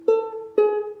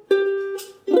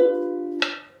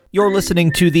You're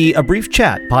listening to the A Brief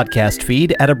Chat podcast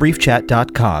feed at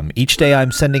abriefchat.com. Each day I'm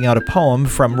sending out a poem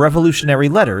from Revolutionary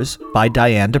Letters by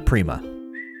Diane di Prima.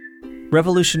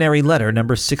 Revolutionary Letter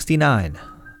number 69,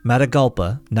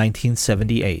 Matagalpa,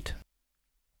 1978.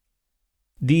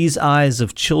 These eyes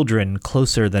of children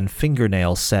closer than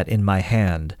fingernail set in my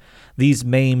hand, these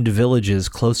maimed villages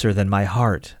closer than my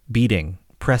heart, beating,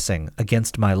 pressing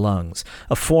against my lungs,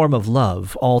 a form of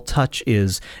love, all touch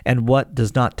is, and what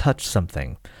does not touch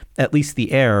something? At least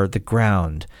the air, the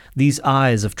ground. These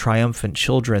eyes of triumphant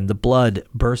children, the blood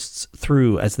bursts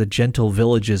through as the gentle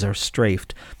villages are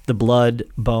strafed. The blood,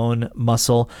 bone,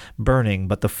 muscle, burning,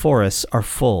 but the forests are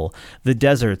full. The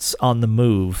deserts on the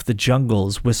move, the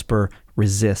jungles whisper,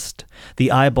 resist.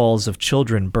 The eyeballs of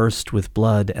children burst with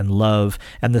blood and love,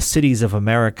 and the cities of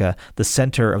America, the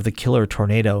center of the killer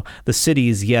tornado, the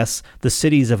cities, yes, the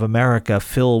cities of America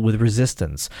fill with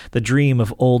resistance. The dream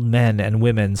of old men and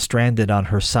women stranded on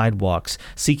her sidewalks,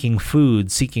 seeking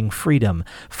food, seeking freedom,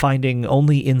 finding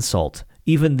only insult.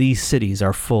 Even these cities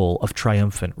are full of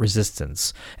triumphant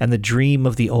resistance, and the dream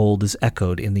of the old is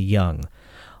echoed in the young.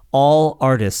 All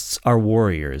artists are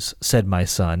warriors, said my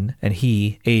son, and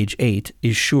he, age 8,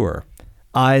 is sure.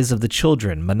 Eyes of the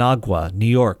children, Managua, New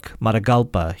York,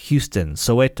 Matagalpa, Houston,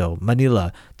 Soweto,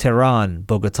 Manila, Tehran,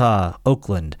 Bogota,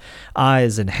 Oakland.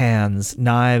 Eyes and hands,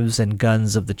 knives and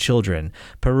guns of the children,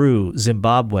 Peru,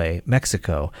 Zimbabwe,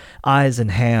 Mexico. Eyes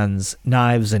and hands,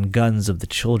 knives and guns of the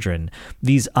children.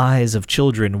 These eyes of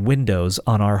children, windows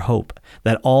on our hope,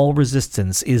 that all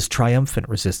resistance is triumphant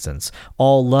resistance,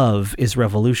 all love is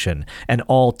revolution, and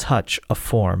all touch a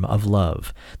form of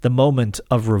love. The moment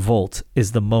of revolt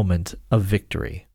is the moment of victory.